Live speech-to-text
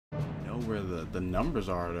know where the numbers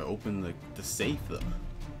are to open the safe though.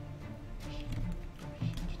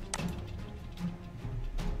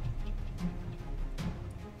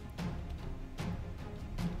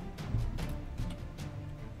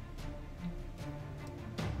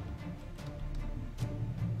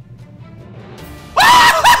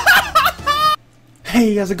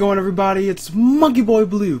 Hey, how's it going, everybody? It's Monkey Boy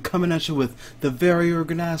Blue coming at you with the very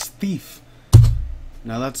organized thief.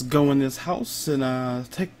 Now let's go in this house and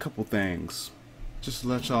take a couple things. Just to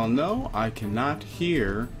let y'all know, I cannot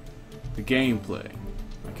hear the gameplay.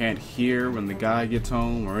 I can't hear when the guy gets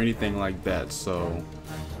home or anything like that, so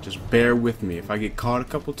just bear with me. If I get caught a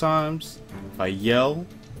couple times, if I yell,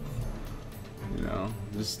 you know,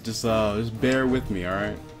 just bear with me,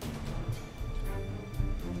 alright?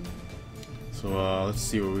 So let's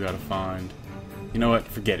see what we gotta find. You know what?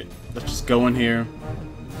 Forget it. Let's just go in here,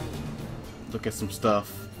 look at some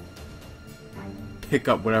stuff, pick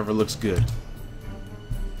up whatever looks good.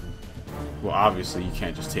 Well, obviously you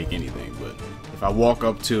can't just take anything, but if I walk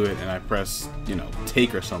up to it and I press, you know,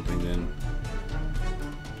 take or something, then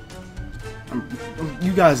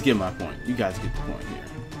you guys get my point. You guys get the point here.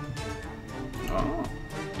 Oh,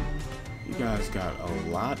 you guys got a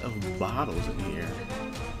lot of bottles in here.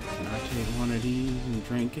 Can I take one of these and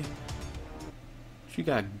drink it? You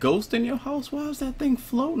got ghosts in your house? Why is that thing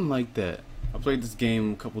floating like that? I played this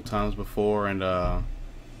game a couple times before, and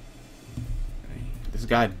this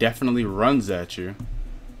guy definitely runs at you.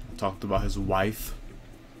 I talked about his wife.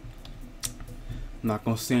 I'm not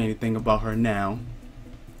gonna say anything about her now,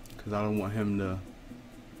 because I don't want him to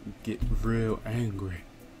get real angry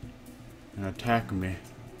and attack me.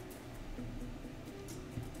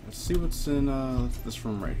 Let's see what's in this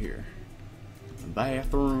room right here. The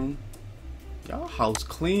bathroom. Y'all house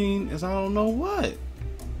clean as I don't know what.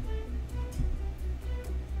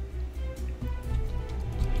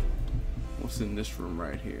 What's in this room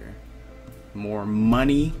right here? More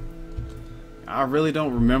money. I really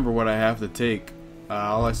don't remember what I have to take.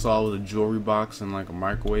 All I saw was a jewelry box and like a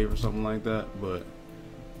microwave or something like that. But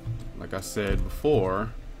like I said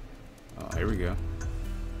before, here we go.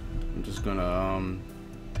 I'm just gonna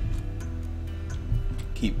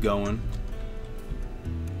keep going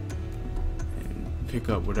and pick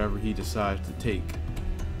up whatever he decides to take.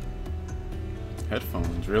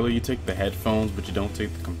 Headphones. Really? You take the headphones but you don't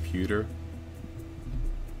take the computer?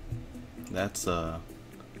 That's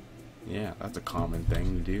yeah, that's a common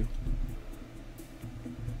thing to do.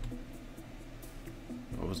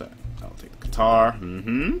 What was that? I'll take the guitar.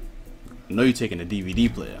 I know you're taking a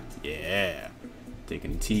DVD player. Yeah.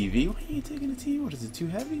 Taking a TV. Why are you taking a TV? What is it, too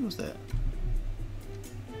heavy? What's that?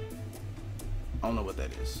 I don't know what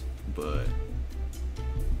that is, but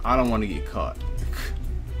I don't want to get caught.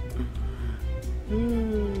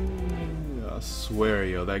 I swear,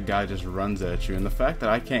 yo, that guy just runs at you, and the fact that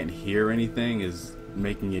I can't hear anything is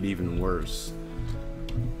making it even worse.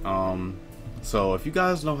 So if you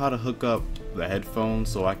guys know how to hook up the headphones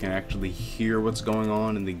so I can actually hear what's going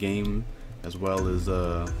on in the game, as well as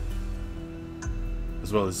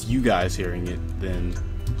you guys hearing it, then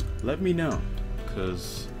let me know,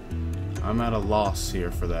 because I'm at a loss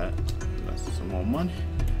here for that. That's some more money.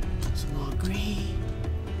 Some more green.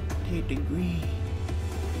 Take the green.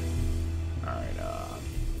 Alright, I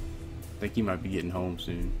think he might be getting home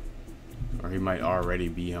soon. Or he might already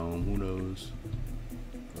be home. Who knows?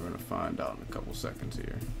 We're gonna find out in a couple seconds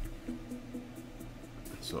here.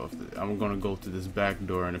 So if I'm gonna go to this back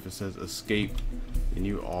door, and if it says escape, then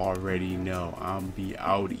you already know I'm be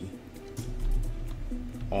outie.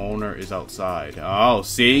 Owner is outside. Oh,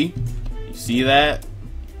 see? You see that?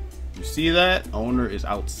 You see that? Owner is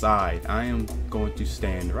outside. I am going to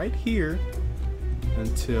stand right here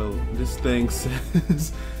until this thing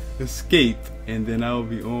says escape, and then I'll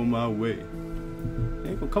be on my way. He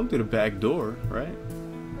ain't gonna come through the back door, right?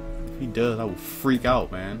 If he does, I will freak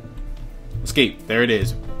out, man. Escape. There it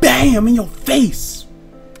is. Bam! In your face!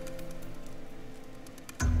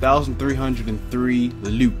 1,303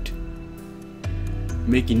 loot.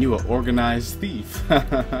 Making you an organized thief.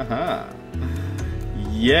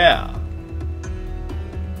 Yeah.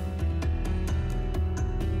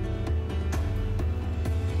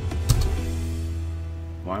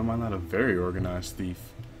 Why am I not a very organized thief?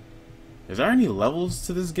 Is there any levels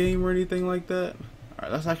to this game or anything like that?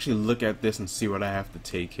 Alright, let's actually look at this and see what I have to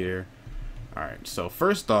take here. Alright, so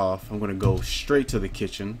first off, I'm going to go straight to the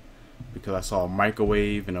kitchen, because I saw a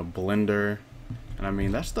microwave and a blender. And I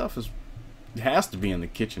mean, that stuff is... it has to be in the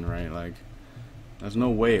kitchen, right? Like, there's no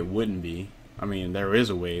way it wouldn't be. I mean, there is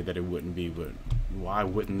a way that it wouldn't be, but why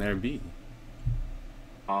wouldn't there be?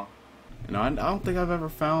 You know, I don't think I've ever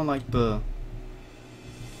found like the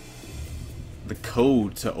the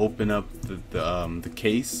code to open up the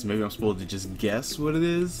case. Maybe I'm supposed to just guess what it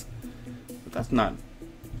is, but that's not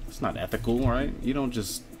ethical, right? You don't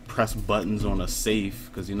just press buttons on a safe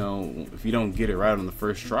because, you know, if you don't get it right on the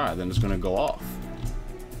first try, then it's gonna go off.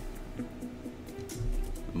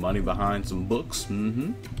 Money behind some books. Let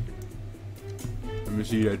me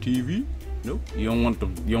see that TV. Nope. You don't want the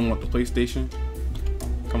PlayStation?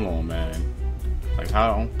 Come on, man. Like,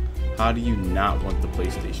 how do you not want the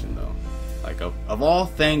PlayStation though? Like, of all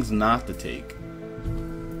things not to take.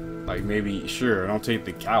 Like, maybe, sure, don't take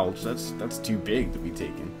the couch. That's too big to be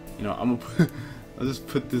taken. You know, I'll just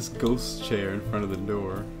put this ghost chair in front of the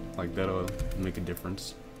door. Like, that'll make a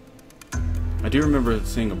difference. I do remember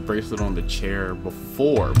seeing a bracelet on the chair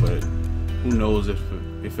before, but who knows if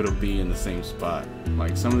it'll be in the same spot.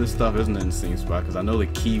 Like, some of this stuff isn't in the same spot because I know the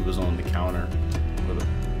key was on the counter for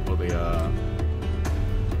the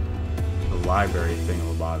library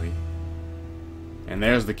thingamabobby. And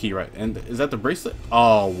there's the key, right? And is that the bracelet?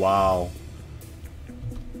 Oh wow.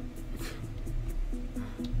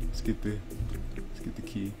 Let's get the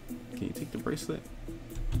key. Can you take the bracelet?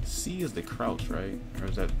 C is the crouch, right? Or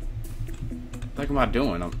is that? What am I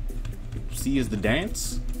doing? C is the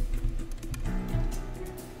dance?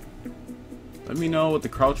 Let me know what the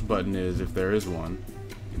crouch button is if there is one.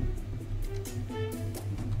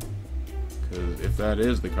 Because if that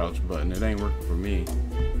is the crouch button, it ain't working for me.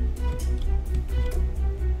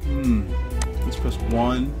 Let's press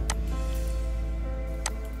 1.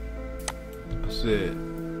 I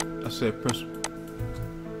said press.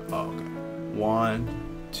 Oh, okay.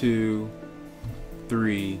 1, 2,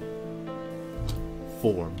 3,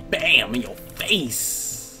 4. Bam! In your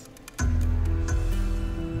face!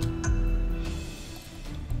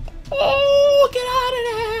 Oh, get out of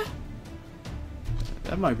there!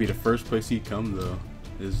 That might be the first place he'd come though.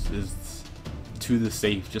 Is to the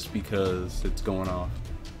safe just because it's going off.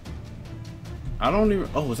 I don't even.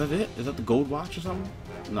 Oh, is that it? Is that the gold watch or something?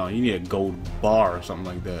 No, you need a gold bar or something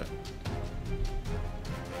like that.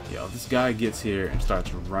 Yo, if this guy gets here and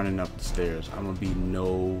starts running up the stairs, I'm gonna be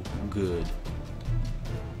no good.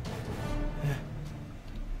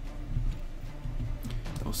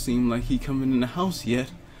 Don't seem like he coming in the house yet.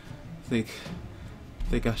 Think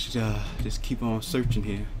I should just keep on searching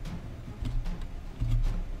here.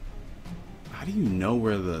 How do you know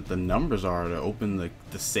where the numbers are to open the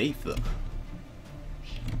safe though?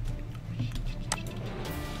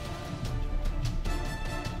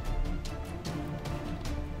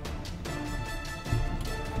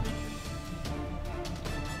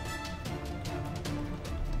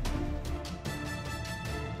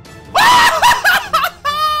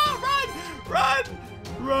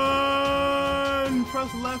 Run!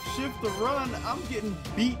 Press left shift to run. I'm getting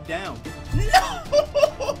beat down. No!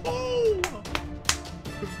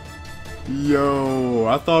 Yo,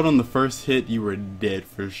 I thought on the first hit you were dead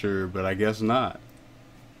for sure, but I guess not.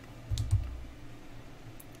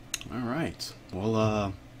 Alright.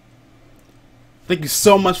 Well, thank you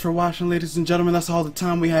so much for watching, ladies and gentlemen. That's all the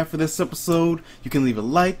time we have for this episode. You can leave a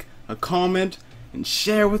like, a comment, and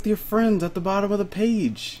share with your friends at the bottom of the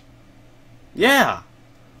page. Yeah!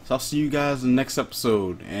 So I'll see you guys in the next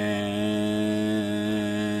episode, and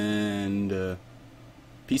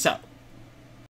peace out.